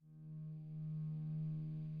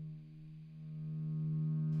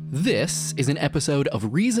This is an episode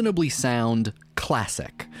of Reasonably Sound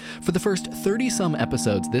Classic. For the first 30-some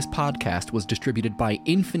episodes, this podcast was distributed by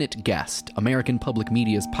Infinite Guest, American Public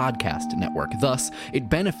Media's podcast network. Thus, it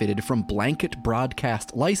benefited from blanket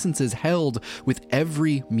broadcast licenses held with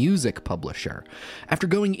every music publisher. After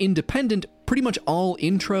going independent, pretty much all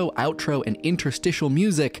intro, outro, and interstitial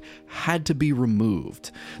music had to be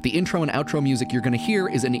removed. The intro and outro music you're going to hear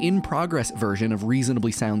is an in-progress version of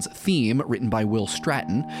Reasonably Sound's theme, written by Will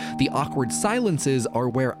Stratton. The awkward silences are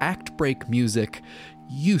where act break music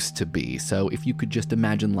used to be, so if you could just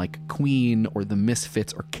imagine like Queen or the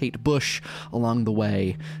Misfits or Kate Bush along the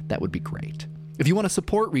way, that would be great. If you want to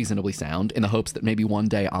support Reasonably Sound in the hopes that maybe one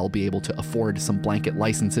day I'll be able to afford some blanket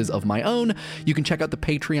licenses of my own, you can check out the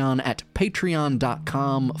Patreon at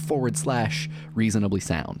patreon.com/Reasonably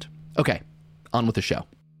Sound. Okay, on with the show.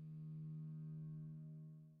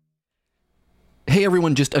 Hey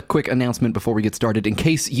everyone, just a quick announcement before we get started. In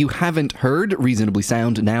case you haven't heard, Reasonably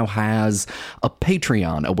Sound now has a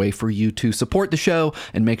Patreon, a way for you to support the show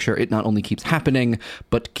and make sure it not only keeps happening,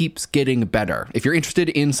 but keeps getting better. If you're interested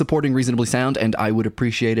in supporting Reasonably Sound, and I would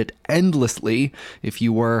appreciate it endlessly if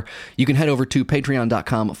you were, you can head over to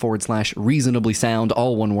patreon.com/Reasonably Sound,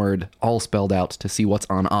 all one word, all spelled out, to see what's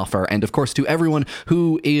on offer. And of course, to everyone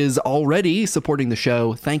who is already supporting the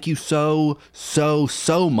show, thank you so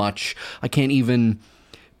much. I can't even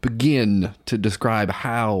begin to describe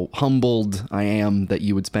how humbled I am that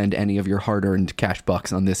you would spend any of your hard-earned cash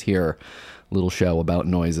bucks on this here little show about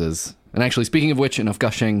noises. And actually, speaking of which, enough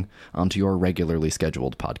gushing, onto your regularly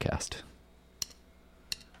scheduled podcast.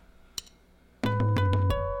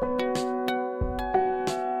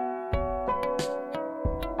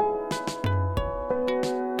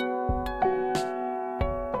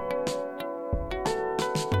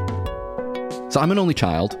 So I'm an only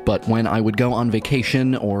child, but when I would go on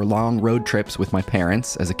vacation or long road trips with my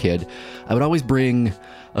parents as a kid, I would always bring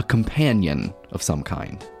a companion of some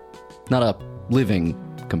kind. Not a living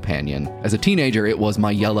companion. As a teenager, it was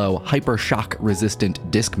my yellow, hyper-shock-resistant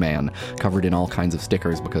Discman, covered in all kinds of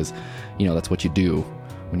stickers because, you know, that's what you do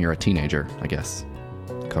when you're a teenager, I guess.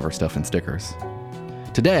 Cover stuff in stickers.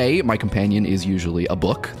 Today, my companion is usually a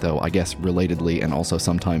book, though I guess relatedly and also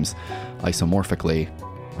sometimes isomorphically,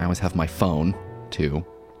 I always have my phone, too.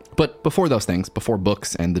 But before those things, before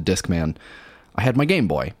books and the Discman, I had my Game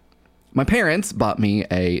Boy. My parents bought me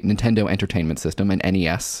a Nintendo Entertainment System, an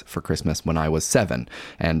NES, for Christmas when I was 7,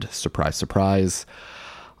 and surprise, surprise,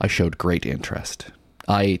 I showed great interest.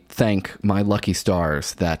 I thank my lucky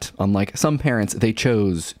stars that, unlike some parents, they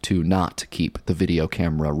chose to not keep the video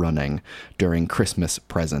camera running during Christmas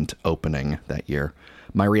present opening that year.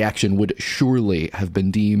 My reaction would surely have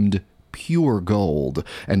been deemed pure gold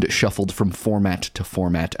and shuffled from format to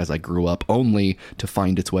format as I grew up, only to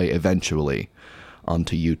find its way eventually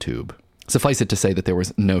onto YouTube. Suffice it to say that there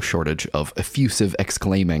was no shortage of effusive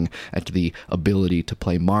exclaiming at the ability to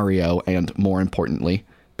play Mario and, more importantly,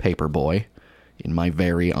 Paperboy in my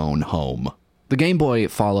very own home. The Game Boy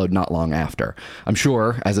followed not long after, I'm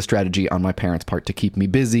sure as a strategy on my parents' part to keep me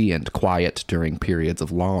busy and quiet during periods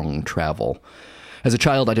of long travel. As a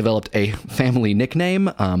child, I developed a family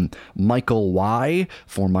nickname, Michael Y,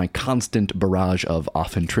 for my constant barrage of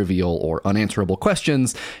often trivial or unanswerable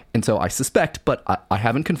questions, and so I suspect, but I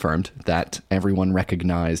haven't confirmed, that everyone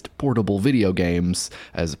recognized portable video games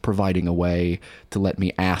as providing a way to let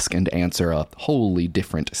me ask and answer a wholly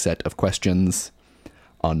different set of questions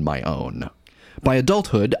on my own. By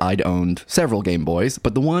adulthood, I'd owned several Game Boys,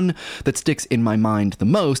 but the one that sticks in my mind the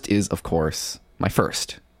most is, of course, my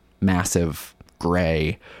first. Massive,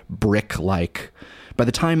 gray, brick-like. By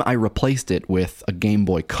the time I replaced it with a Game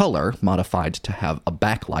Boy Color, modified to have a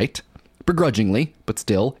backlight, begrudgingly, but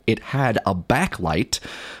still, it had a backlight,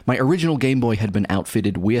 my original Game Boy had been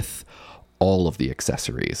outfitted with all of the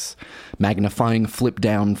accessories. Magnifying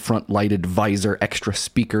flip-down front-lighted visor, extra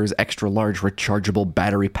speakers, extra-large rechargeable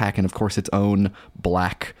battery pack, and of course its own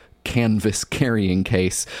black canvas carrying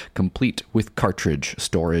case, complete with cartridge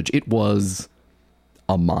storage. It was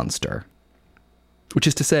a monster. Which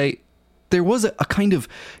is to say, there was a kind of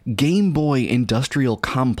Game Boy industrial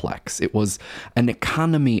complex. It was an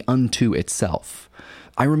economy unto itself.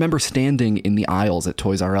 I remember standing in the aisles at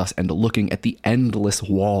Toys R Us and looking at the endless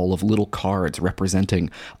wall of little cards representing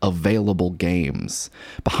available games.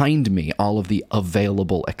 Behind me, all of the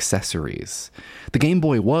available accessories. The Game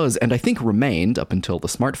Boy was, and I think remained, up until the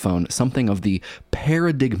smartphone, something of the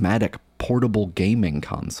paradigmatic portable gaming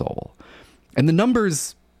console. And the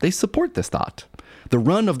numbers, they support this thought. The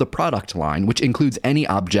run of the product line, which includes any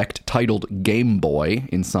object titled Game Boy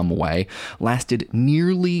in some way, lasted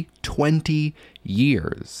nearly 20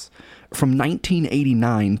 years. From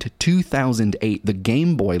 1989 to 2008, the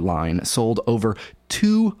Game Boy line sold over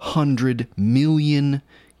 200 million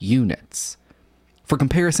units. For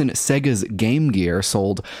comparison, Sega's Game Gear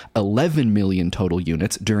sold 11 million total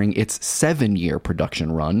units during its 7-year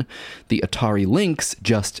production run. The Atari Lynx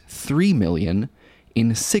just 3 million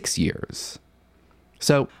in 6 years.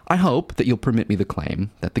 So, I hope that you'll permit me the claim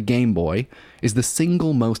that the Game Boy is the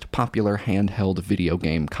single most popular handheld video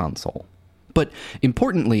game console. But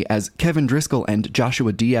importantly, as Kevin Driscoll and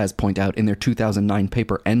Joshua Diaz point out in their 2009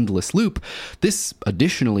 paper Endless Loop, this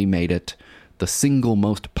additionally made it the single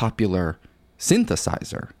most popular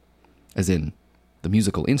synthesizer, as in the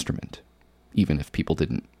musical instrument, even if people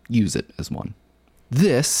didn't use it as one.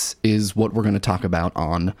 This is what we're going to talk about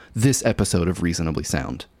on this episode of Reasonably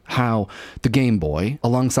Sound. How the Game Boy,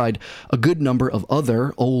 alongside a good number of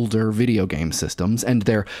other older video game systems, and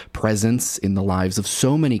their presence in the lives of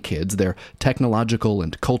so many kids, their technological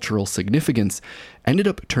and cultural significance, ended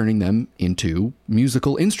up turning them into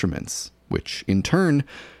musical instruments, which in turn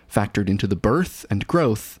factored into the birth and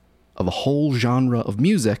growth of a whole genre of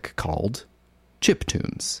music called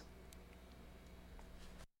chiptunes.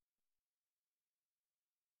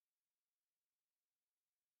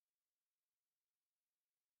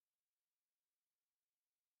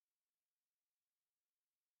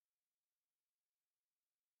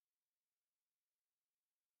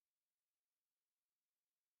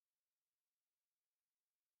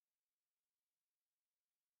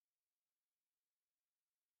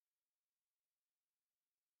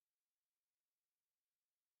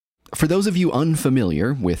 For those of you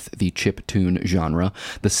unfamiliar with the chiptune genre,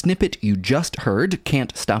 the snippet you just heard,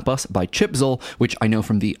 Can't Stop Us by Chipzel, which I know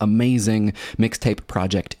from the amazing mixtape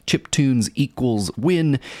project Chiptunes Equals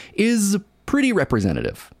Win, is pretty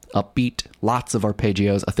representative. Upbeat, lots of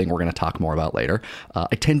arpeggios, a thing we're going to talk more about later,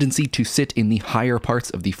 a tendency to sit in the higher parts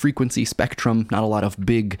of the frequency spectrum, not a lot of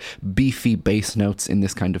big, beefy bass notes in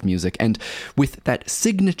this kind of music, and with that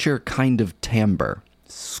signature kind of timbre,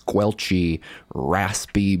 squelchy,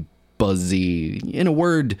 raspy, buzzy, in a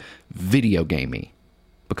word, video gamey,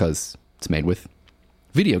 because it's made with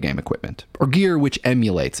video game equipment, or gear which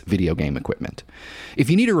emulates video game equipment. If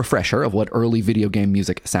you need a refresher of what early video game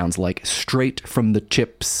music sounds like, straight from the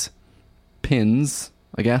chips pins,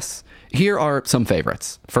 I guess, here are some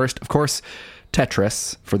favorites. First, of course,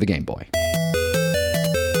 Tetris for the Game Boy.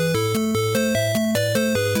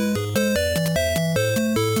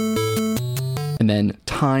 And then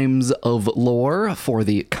Times of Lore for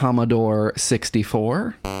the Commodore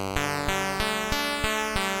 64.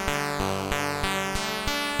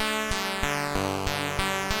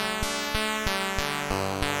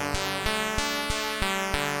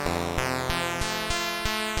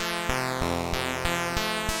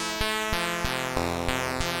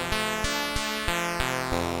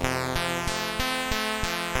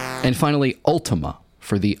 And finally, Ultima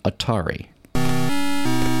for the Atari.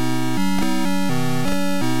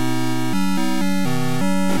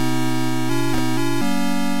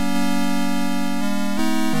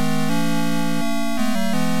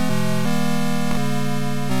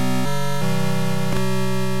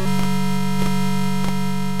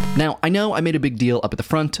 Now, I know I made a big deal up at the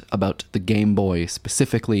front about the Game Boy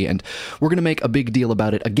specifically, and we're going to make a big deal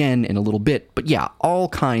about it again in a little bit, but yeah, all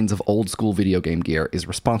kinds of old school video game gear is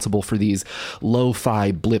responsible for these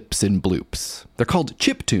lo-fi blips and bloops. They're called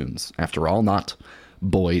chiptunes, after all, not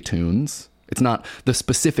boy tunes. It's not the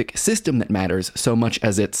specific system that matters so much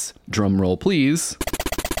as its, drumroll please,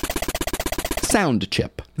 sound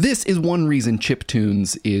chip. This is one reason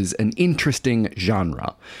chiptunes is an interesting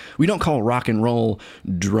genre. We don't call rock and roll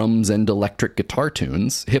drums and electric guitar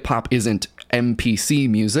tunes. Hip-hop isn't MPC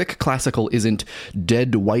music. Classical isn't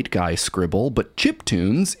dead white guy scribble. But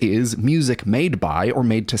chiptunes is music made by or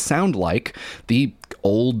made to sound like the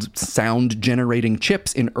old sound-generating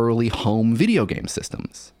chips in early home video game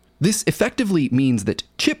systems. This effectively means that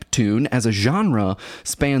chiptune as a genre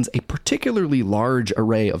spans a particularly large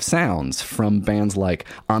array of sounds, from bands like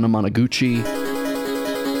Anamanaguchi,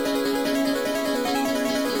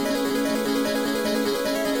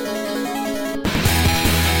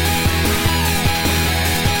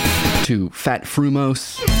 to Fat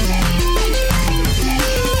Frumos,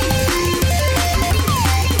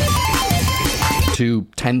 to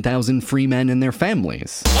 10,000 Free Men and Their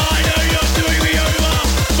Families. I know you're doing me over,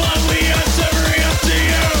 but we are severing up to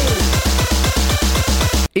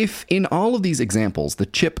you! If in all of these examples the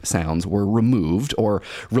chip sounds were removed or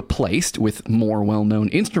replaced with more well-known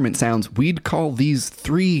instrument sounds, we'd call these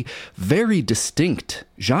three very distinct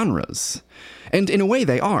genres. And in a way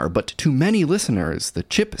they are, but to many listeners, the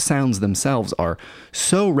chip sounds themselves are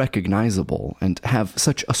so recognizable and have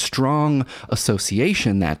such a strong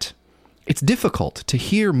association that it's difficult to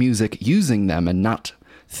hear music using them and not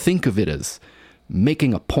think of it as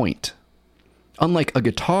making a point. Unlike a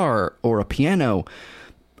guitar or a piano,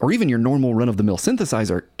 or even your normal run-of-the-mill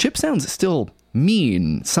synthesizer, chip sounds still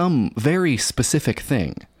mean some very specific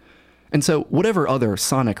thing. And so whatever other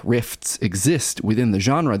sonic rifts exist within the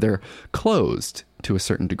genre, they're closed to a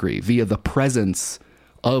certain degree via the presence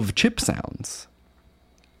of chip sounds.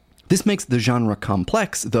 This makes the genre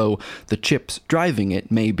complex, though the chips driving it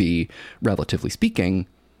may be, relatively speaking,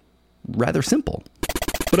 rather simple.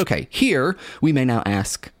 But okay, here we may now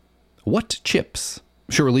ask, what chips?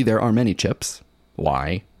 Surely there are many chips.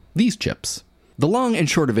 Why these chips? The long and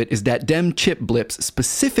short of it is that dem chip blips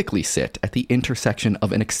specifically sit at the intersection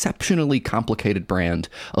of an exceptionally complicated brand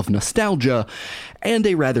of nostalgia and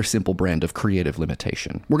a rather simple brand of creative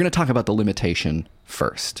limitation. We're going to talk about the limitation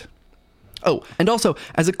first. Oh, and also,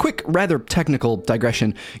 as a quick, rather technical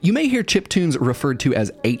digression, you may hear chiptunes referred to as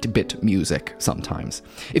 8-bit music sometimes.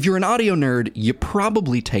 If you're an audio nerd, you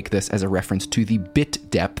probably take this as a reference to the bit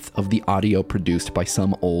depth of the audio produced by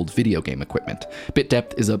some old video game equipment. Bit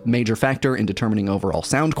depth is a major factor in determining overall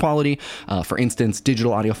sound quality. For instance,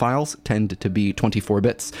 digital audio files tend to be 24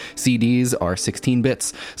 bits. CDs are 16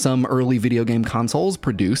 bits. Some early video game consoles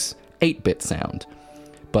produce 8-bit sound,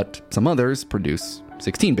 but some others produce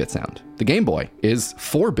 16-bit sound. The Game Boy is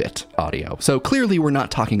 4-bit audio, so clearly we're not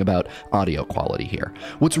talking about audio quality here.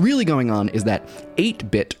 What's really going on is that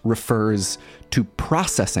 8-bit refers to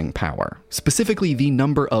processing power, specifically the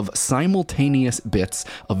number of simultaneous bits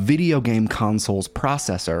a video game console's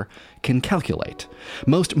processor can calculate.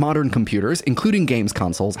 Most modern computers, including games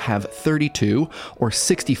consoles, have 32 or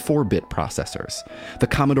 64-bit processors. The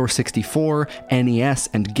Commodore 64, NES,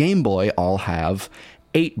 and Game Boy all have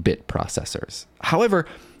 8-bit processors. However,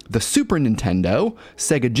 the Super Nintendo,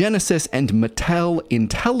 Sega Genesis, and Mattel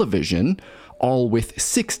Intellivision, all with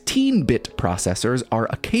 16-bit processors, are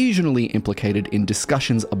occasionally implicated in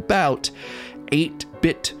discussions about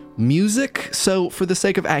 8-bit music. So for the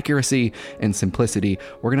sake of accuracy and simplicity,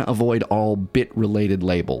 we're going to avoid all bit-related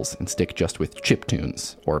labels and stick just with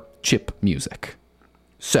chiptunes, or chip music.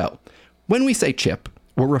 So, when we say chip,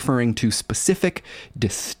 we're referring to specific,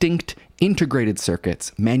 distinct, integrated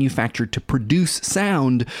circuits manufactured to produce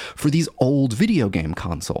sound for these old video game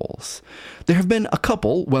consoles. There have been a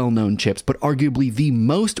couple well-known chips, but arguably the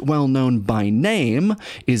most well-known by name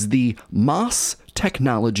is the MOS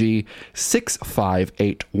Technology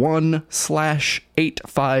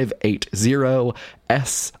 6581/8580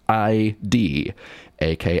 SID,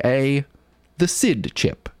 aka the SID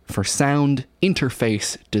chip for Sound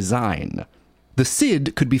Interface Design. The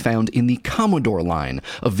SID could be found in the Commodore line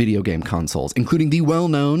of video game consoles, including the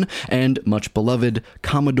well-known and much beloved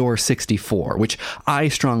Commodore 64, which I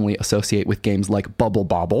strongly associate with games like Bubble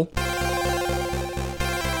Bobble,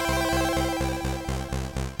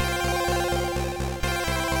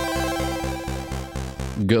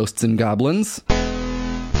 Ghosts and Goblins,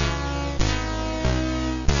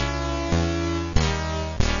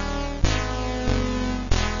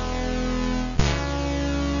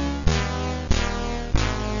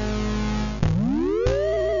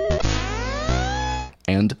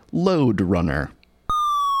 and Load Runner.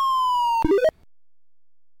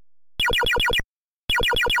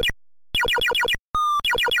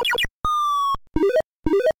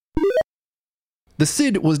 The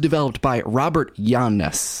SID was developed by Robert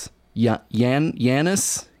Yannis.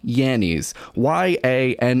 Yannis? Yannes,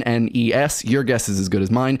 your guess is as good as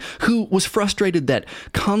mine, who was frustrated that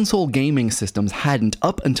console gaming systems hadn't,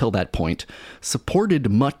 up until that point,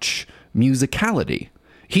 supported much musicality.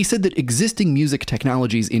 He said that existing music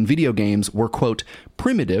technologies in video games were, quote,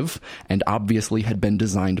 primitive, and obviously had been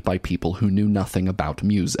designed by people who knew nothing about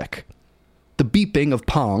music. The beeping of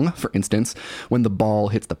Pong, for instance, when the ball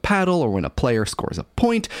hits the paddle or when a player scores a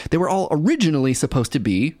point, they were all originally supposed to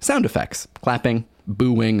be sound effects, clapping,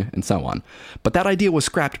 booing, and so on. But that idea was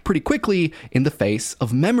scrapped pretty quickly in the face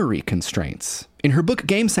of memory constraints. In her book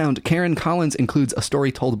Game Sound, Karen Collins includes a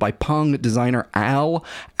story told by Pong designer Al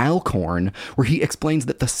Alcorn, where he explains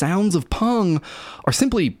that the sounds of Pong are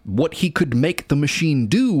simply what he could make the machine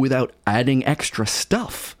do without adding extra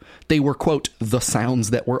stuff. They were, quote, the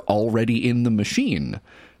sounds that were already in the machine.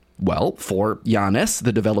 Well, for Yannis,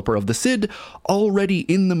 the developer of the SID, already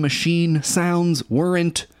in the machine sounds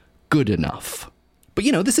weren't good enough. But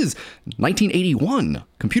this is 1981.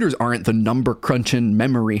 Computers aren't the number-crunching,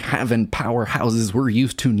 memory-having powerhouses we're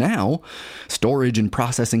used to now. Storage and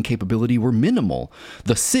processing capability were minimal.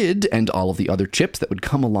 The SID and all of the other chips that would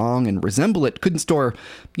come along and resemble it couldn't store,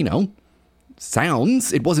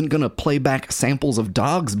 sounds. It wasn't going to play back samples of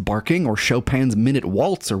dogs barking or Chopin's Minute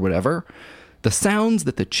Waltz or whatever. The sounds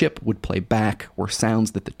that the chip would play back were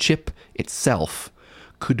sounds that the chip itself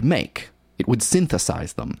could make. It would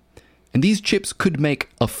synthesize them. And these chips could make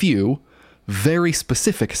a few very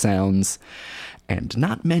specific sounds, and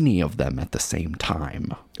not many of them at the same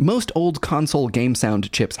time. Most old console game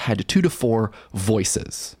sound chips had 2 to 4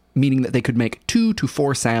 voices, meaning that they could make 2 to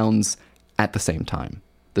 4 sounds at the same time.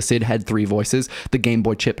 The SID had 3 voices, the Game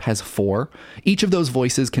Boy chip has 4. Each of those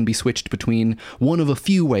voices can be switched between one of a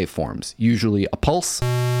few waveforms, usually a pulse,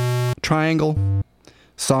 triangle,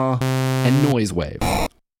 saw, and noise wave.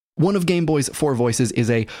 One of Game Boy's 4 voices is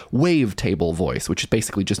a wavetable voice, which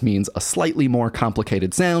basically just means a slightly more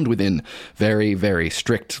complicated sound within very, very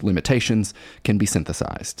strict limitations can be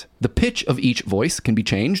synthesized. The pitch of each voice can be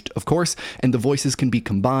changed, of course, and the voices can be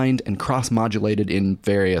combined and cross-modulated in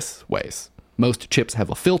various ways. Most chips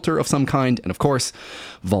have a filter of some kind, and of course,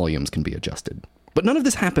 volumes can be adjusted. But none of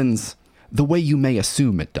this happens the way you may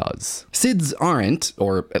assume it does. SIDs aren't,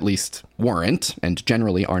 or at least weren't, and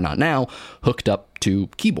generally are not now, hooked up to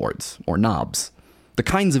keyboards or knobs. The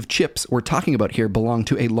kinds of chips we're talking about here belong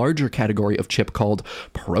to a larger category of chip called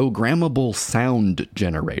programmable sound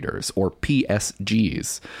generators, or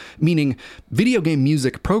PSGs, meaning video game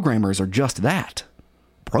music programmers are just that,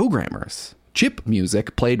 programmers. Chip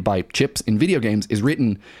music played by chips in video games is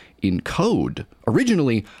written in code,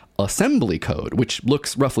 originally assembly code, which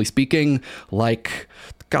looks, roughly speaking, like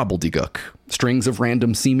gobbledygook. Strings of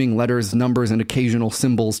random seeming letters, numbers, and occasional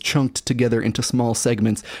symbols chunked together into small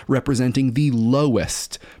segments representing the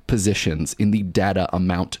lowest positions in the data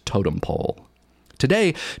amount totem pole.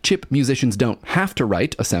 Today, chip musicians don't have to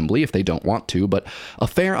write assembly if they don't want to, but a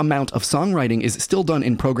fair amount of songwriting is still done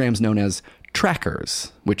in programs known as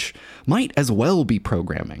trackers, which might as well be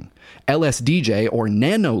programming. LSDJ or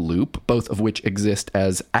Nano Loop, both of which exist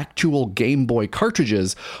as actual Game Boy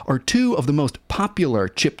cartridges, are 2 of the most popular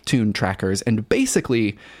chiptune trackers, and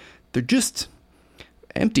basically, they're just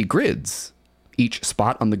empty grids. Each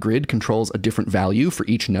spot on the grid controls a different value for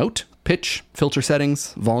each note, pitch, filter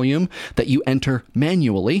settings, volume, that you enter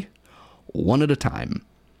manually, one at a time,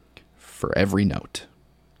 for every note.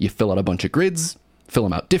 You fill out a bunch of grids, fill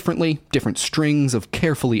them out differently, different strings of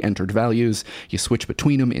carefully entered values, you switch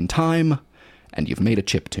between them in time, and you've made a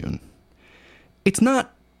chiptune. It's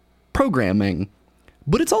not programming,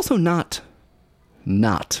 but it's also not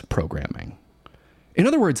programming. In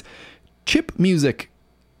other words, chip music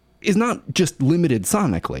is not just limited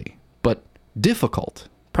sonically, but difficult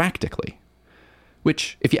practically.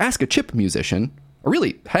 Which, if you ask a chip musician, or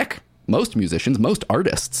really, heck, most musicians, most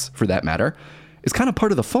artists for that matter, is kind of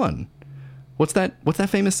part of the fun. What's that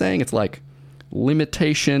famous saying? It's like,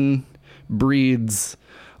 limitation breeds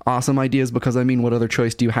awesome ideas because, what other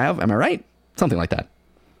choice do you have? Am I right? Something like that.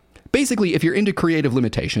 Basically, if you're into creative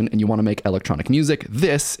limitation and you want to make electronic music,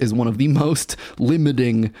 this is one of the most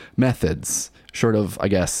limiting methods, short of, I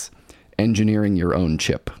guess, engineering your own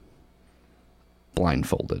chip.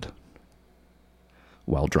 Blindfolded.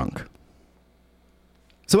 While drunk.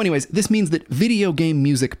 So anyways, this means that video game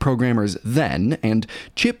music programmers then, and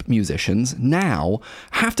chip musicians now,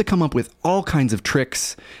 have to come up with all kinds of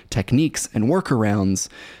tricks, techniques, and workarounds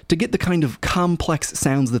to get the kind of complex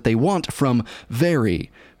sounds that they want from very,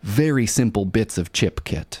 very simple bits of chip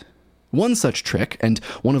kit. One such trick, and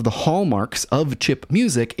one of the hallmarks of chip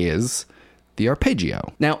music, is the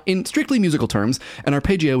arpeggio. Now, in strictly musical terms, an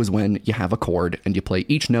arpeggio is when you have a chord and you play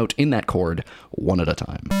each note in that chord one at a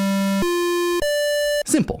time.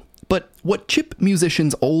 Simple. But what chip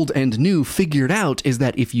musicians old and new figured out is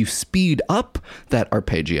that if you speed up that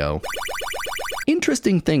arpeggio,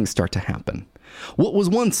 interesting things start to happen. What was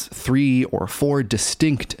once 3 or 4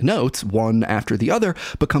 distinct notes, one after the other,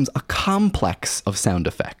 becomes a complex of sound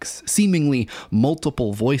effects, seemingly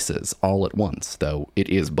multiple voices all at once, though it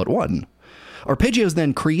is but one. Arpeggios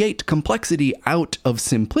then create complexity out of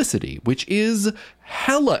simplicity, which is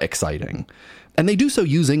hella exciting. And they do so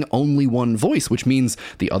using only one voice, which means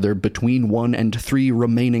the other between 1 and 3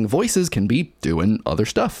 remaining voices can be doing other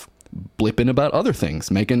stuff, blipping about other things,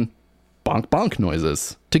 making bonk bonk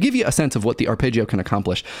noises. To give you a sense of what the arpeggio can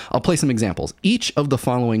accomplish, I'll play some examples. Each of the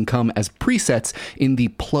following come as presets in the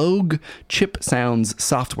Plogue Chip Sounds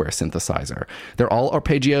software synthesizer. They're all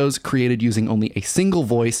arpeggios created using only a single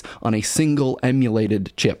voice on a single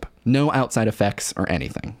emulated chip. No outside effects or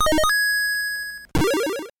anything.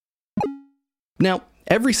 Now,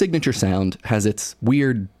 every signature sound has its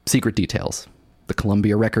weird secret details. The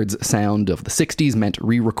Columbia Records sound of the 60s meant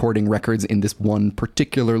re-recording records in this one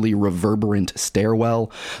particularly reverberant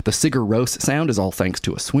stairwell. The Sigur Rós sound is all thanks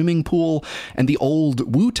to a swimming pool, and the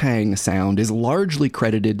old Wu-Tang sound is largely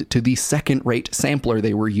credited to the second-rate sampler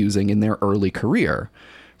they were using in their early career.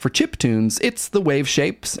 For chiptunes, it's the wave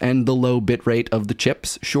shapes and the low bitrate of the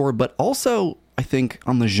chips, sure, but also, I think,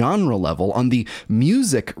 on the genre level, on the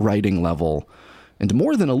music writing level, and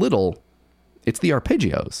more than a little, it's the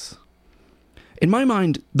arpeggios. In my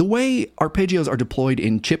mind, the way arpeggios are deployed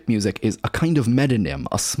in chip music is a kind of metonym,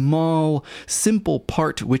 a small, simple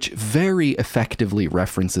part which very effectively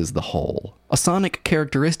references the whole. A sonic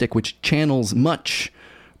characteristic which channels much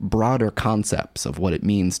broader concepts of what it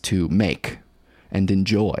means to make and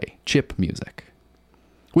enjoy chip music.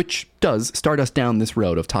 Which does start us down this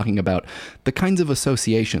road of talking about the kinds of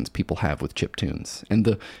associations people have with chiptunes, and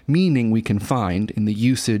the meaning we can find in the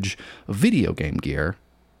usage of video game gear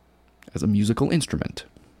as a musical instrument.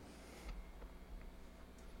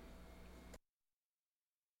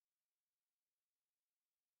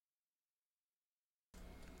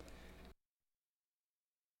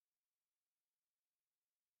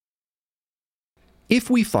 If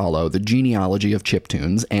we follow the genealogy of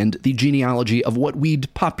chiptunes and the genealogy of what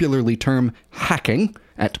we'd popularly term hacking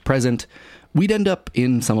at present, we'd end up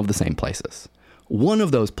in some of the same places. One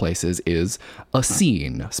of those places is a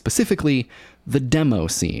scene, specifically the demo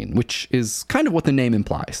scene, which is kind of what the name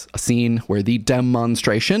implies. A scene where the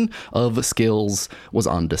demonstration of skills was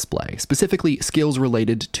on display, specifically skills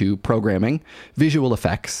related to programming, visual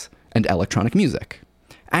effects, and electronic music.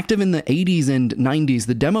 Active in the 80s and 90s,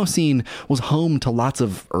 the demo scene was home to lots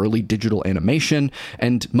of early digital animation,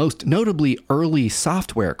 and most notably early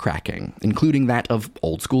software cracking, including that of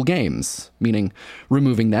old-school games, meaning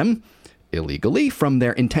removing them illegally from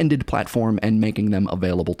their intended platform and making them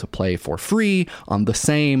available to play for free on the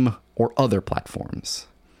same or other platforms.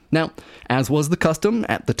 Now, as was the custom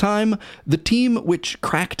at the time, the team which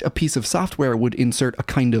cracked a piece of software would insert a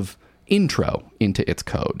kind of intro into its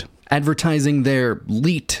code, advertising their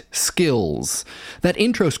leet skills. That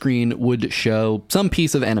intro screen would show some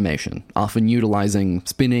piece of animation, often utilizing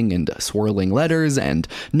spinning and swirling letters and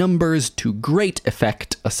numbers to great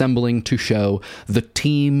effect, assembling to show the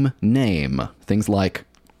team name. Things like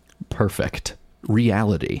Perfect,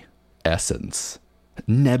 Reality, Essence,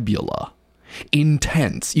 Nebula,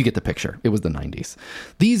 Intense. You get the picture. It was the 90s.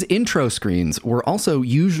 These intro screens were also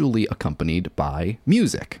usually accompanied by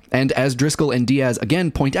music. And as Driscoll and Diaz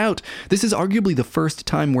again point out, this is arguably the first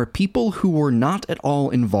time where people who were not at all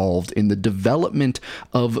involved in the development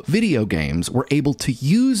of video games were able to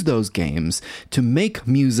use those games to make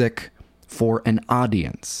music for an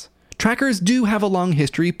audience. Trackers do have a long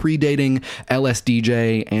history predating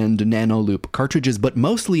LSDJ and Nanoloop cartridges, but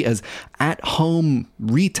mostly as at-home,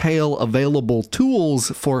 retail-available tools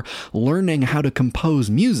for learning how to compose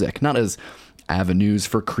music, not as avenues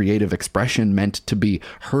for creative expression meant to be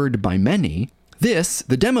heard by many. This,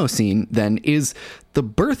 the demo scene, then, is the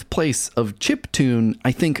birthplace of chiptune,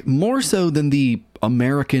 I think, more so than the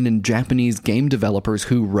American and Japanese game developers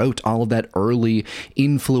who wrote all of that early,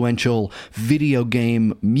 influential video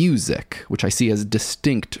game music, which I see as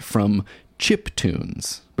distinct from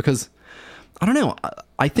chiptunes. Because, I don't know,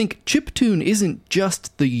 I think chiptune isn't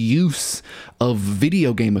just the use of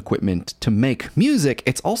video game equipment to make music,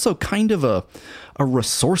 it's also kind of a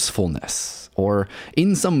resourcefulness. Or,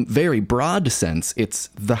 in some very broad sense, it's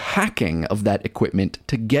the hacking of that equipment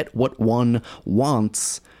to get what one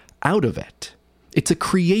wants out of it. It's a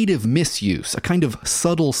creative misuse, a kind of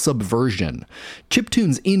subtle subversion.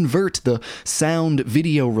 Chiptunes invert the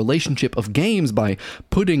sound-video relationship of games by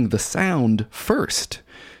putting the sound first.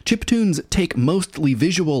 Chiptunes take mostly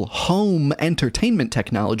visual home entertainment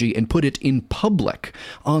technology and put it in public,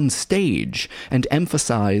 on stage, and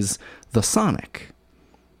emphasize the sonic.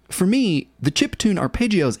 For me, the chiptune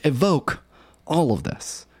arpeggios evoke all of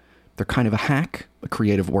this. They're kind of a hack, a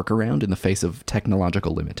creative workaround in the face of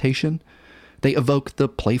technological limitation. They evoke the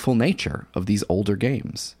playful nature of these older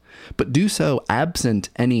games, but do so absent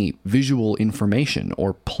any visual information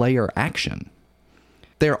or player action.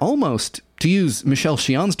 They're almost, to use Michel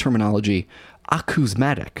Chion's terminology,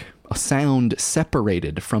 acousmatic, a sound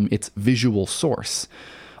separated from its visual source,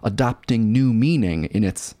 adopting new meaning in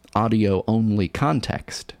its audio-only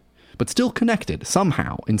context, but still connected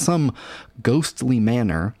somehow, in some ghostly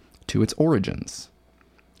manner, to its origins.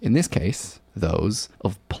 In this case, those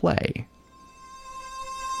of play.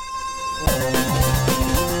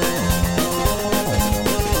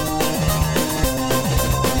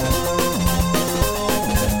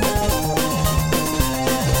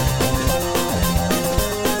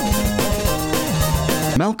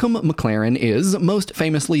 Malcolm McLaren is, most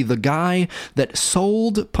famously, the guy that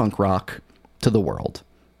sold punk rock to the world.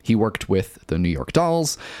 He worked with the New York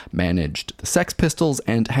Dolls, managed the Sex Pistols,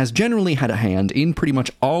 and has generally had a hand in pretty much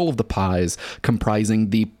all of the pies comprising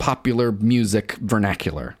the popular music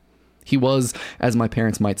vernacular. He was, as my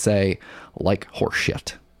parents might say, like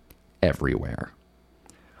horseshit everywhere.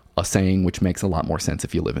 A saying which makes a lot more sense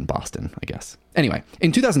if you live in Boston, I guess. Anyway,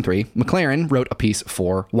 in 2003, McLaren wrote a piece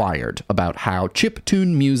for Wired about how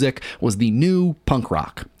chiptune music was the new punk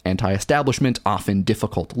rock, anti-establishment, often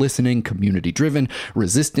difficult listening, community-driven,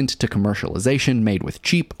 resistant to commercialization, made with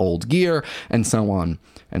cheap old gear, and so on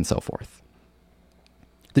and so forth.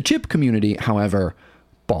 The chip community, however,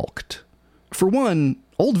 balked. For one,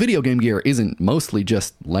 old video game gear isn't mostly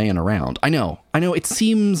just laying around. I know, it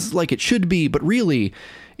seems like it should be, but really,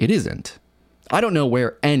 it isn't. I don't know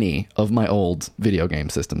where any of my old video game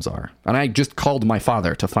systems are. And I just called my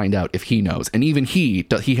father to find out if he knows. And even he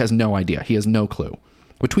has no idea. He has no clue.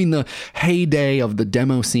 Between the heyday of the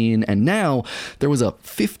demo scene and now, there was a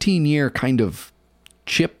 15-year kind of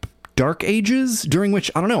chip dark ages during which,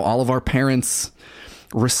 I don't know, all of our parents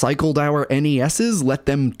recycled our NESs, let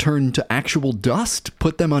them turn to actual dust,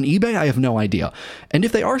 put them on eBay. I have no idea. And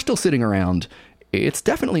if they are still sitting around, it's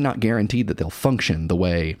definitely not guaranteed that they'll function the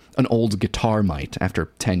way an old guitar might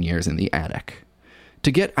after 10 years in the attic.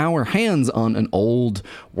 To get our hands on an old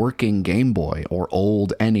working Game Boy or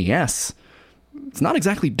old NES, it's not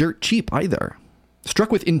exactly dirt cheap either.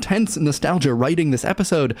 Struck with intense nostalgia writing this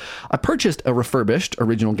episode, I purchased a refurbished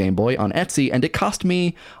original Game Boy on Etsy, and it cost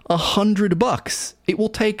me $100. It will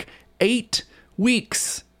take 8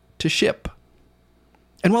 weeks to ship.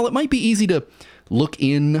 And while it might be easy to look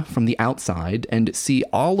in from the outside and see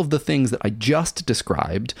all of the things that I just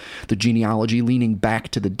described, the genealogy leaning back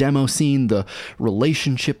to the demo scene, the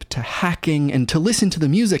relationship to hacking, and to listen to the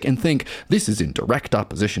music and think, this is in direct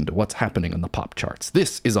opposition to what's happening on the pop charts.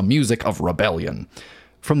 This is a music of rebellion.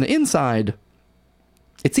 From the inside,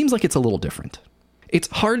 it seems like it's a little different. It's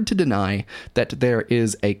hard to deny that there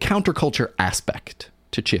is a counterculture aspect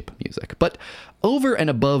to chip music, but over and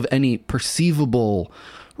above any perceivable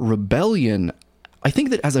rebellion, I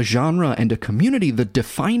think that as a genre and a community, the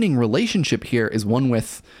defining relationship here is one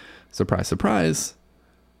with, surprise, surprise,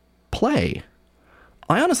 play.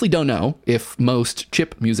 I honestly don't know if most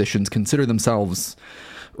chip musicians consider themselves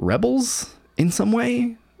rebels in some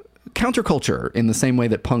way. Counterculture in the same way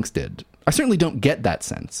that punks did. I certainly don't get that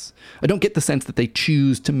sense. I don't get the sense that they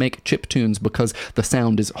choose to make chip tunes because the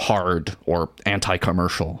sound is hard or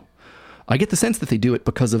anti-commercial. I get the sense that they do it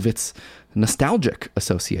because of its nostalgic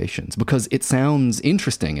associations, because it sounds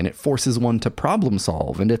interesting and it forces one to problem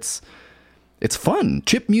solve, and it's fun.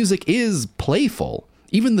 Chip music is playful.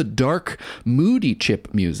 Even the dark, moody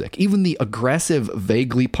chip music, even the aggressive,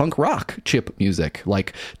 vaguely punk rock chip music,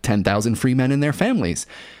 like 10,000 Free Men and Their Families,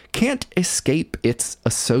 can't escape its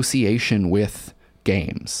association with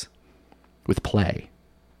games, with play,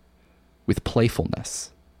 with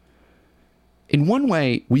playfulness. In one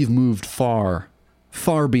way, we've moved far,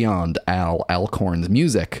 far beyond Al Alcorn's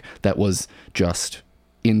music that was just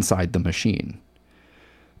inside the machine.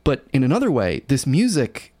 But in another way, this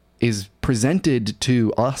music is presented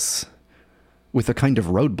to us with a kind of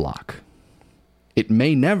roadblock. It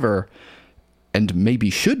may never, and maybe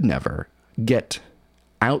should never, get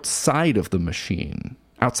outside of the machine,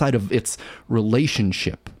 outside of its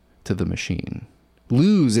relationship to the machine.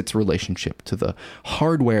 Lose its relationship to the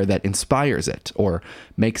hardware that inspires it or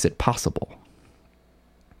makes it possible.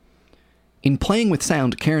 In Playing with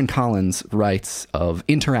Sound, Karen Collins writes of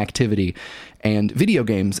interactivity and video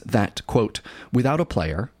games that, quote, without a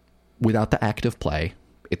player, without the act of play,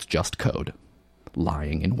 it's just code,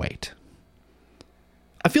 lying in wait.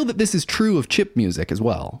 I feel that this is true of chip music as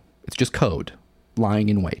well. It's just code, lying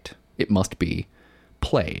in wait. It must be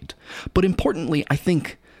played. But importantly, I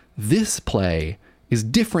think this play is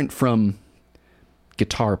different from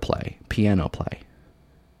guitar play, piano play.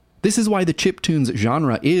 This is why the chiptunes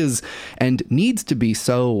genre is and needs to be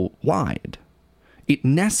so wide. It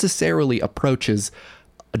necessarily approaches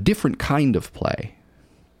a different kind of play.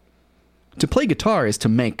 To play guitar is to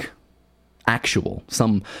make actual,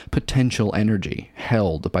 some potential energy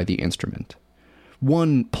held by the instrument.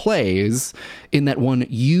 One plays in that one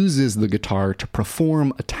uses the guitar to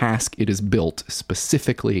perform a task it is built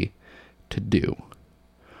specifically to do.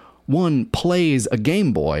 One plays a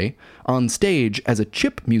Game Boy on stage as a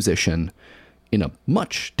chip musician in a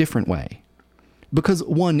much different way. Because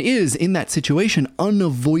one is, in that situation,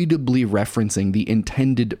 unavoidably referencing the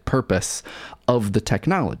intended purpose of the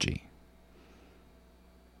technology.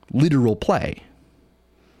 Literal play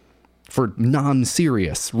for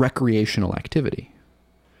non-serious recreational activity.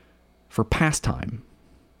 for pastime.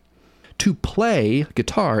 To play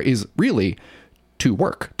guitar is really to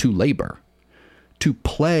work, to labor. To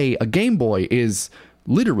play a Game Boy is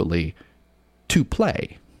literally to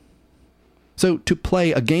play. So to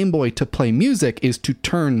play a Game Boy to play music is to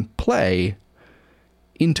turn play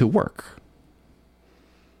into work.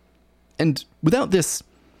 And without this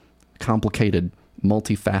complicated,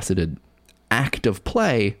 multifaceted act of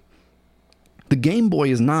play, the Game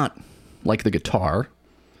Boy is not, like the guitar,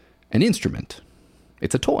 an instrument.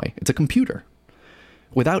 It's a toy. It's a computer.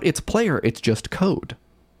 Without its player, it's just code,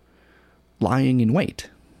 lying in wait.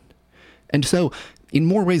 And so, in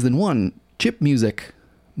more ways than one, chip music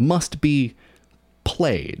must be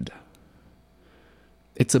played.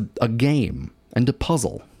 It's a game and a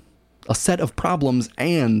puzzle, a set of problems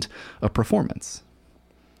and a performance.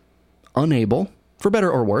 Unable, for better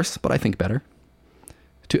or worse, but I think better,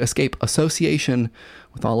 to escape association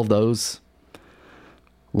with all of those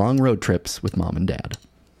long road trips with mom and dad.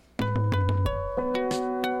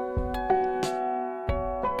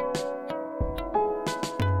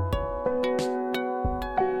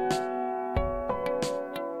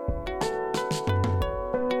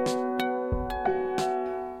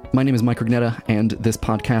 My name is Mike Rugnetta, and this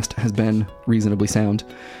podcast has been Reasonably Sound.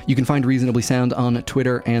 You can find Reasonably Sound on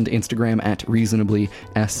Twitter and Instagram at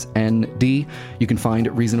ReasonablySND. You can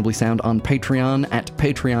find Reasonably Sound on Patreon at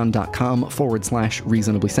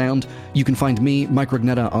patreon.com/Reasonably Sound. You can find me, Mike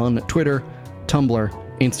Rugnetta, on Twitter, Tumblr,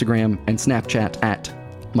 Instagram, and Snapchat at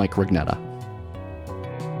Mike Rugnetta.